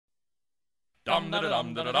Dum da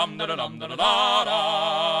dum da dum da dum da da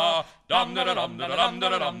da. Dum da dum da dum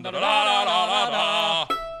da dum da da da da.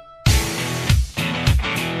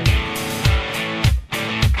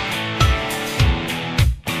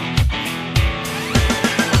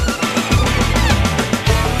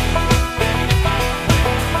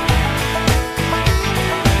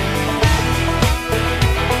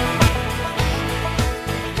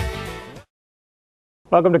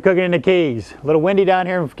 Welcome to Cooking in the Keys. A little windy down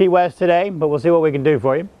here in Key West today, but we'll see what we can do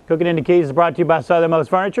for you. Cooking in the Keys is brought to you by Southernmost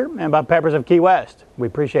Furniture and by Peppers of Key West. We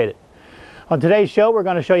appreciate it. On today's show, we're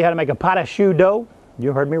going to show you how to make a pot of choux dough.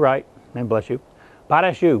 You heard me right, and bless you. Pot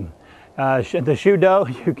of choux. The choux dough,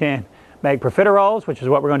 you can make profiteroles, which is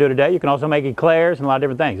what we're going to do today. You can also make eclairs and a lot of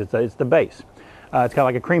different things. It's the base. It's kind of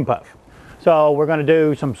like a cream puff. So we're going to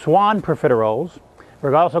do some swan profiteroles.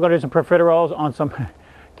 We're also going to do some profiteroles on some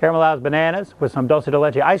caramelized bananas with some dulce de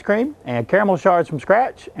leche ice cream and caramel shards from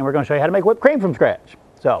scratch, and we're going to show you how to make whipped cream from scratch.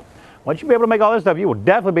 So once you be able to make all this stuff, you will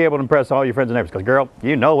definitely be able to impress all your friends and neighbors, because girl,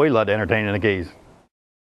 you know we love to entertain in the Keys.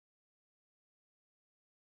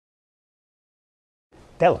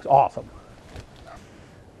 That looks awesome.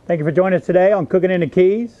 Thank you for joining us today on Cooking in the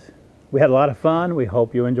Keys. We had a lot of fun. We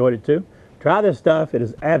hope you enjoyed it too. Try this stuff. It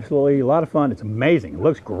is absolutely a lot of fun. It's amazing. It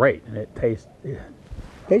looks great, and it tastes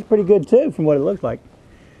pretty good too from what it looks like.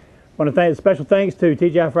 I want to thank special thanks to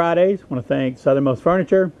TGI Fridays. I want to thank Southernmost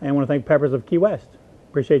Furniture, and I want to thank Peppers of Key West.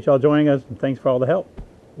 Appreciate y'all joining us, and thanks for all the help.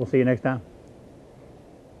 We'll see you next time.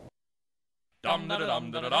 Dum da dum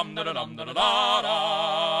da dum da dum da da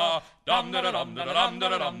da. Dum da dum da dum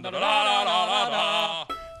da dum da da da.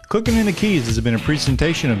 Cooking in the Keys has been a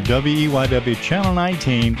presentation of WEYW Channel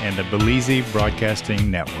 19 and the Belize Broadcasting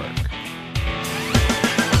Network.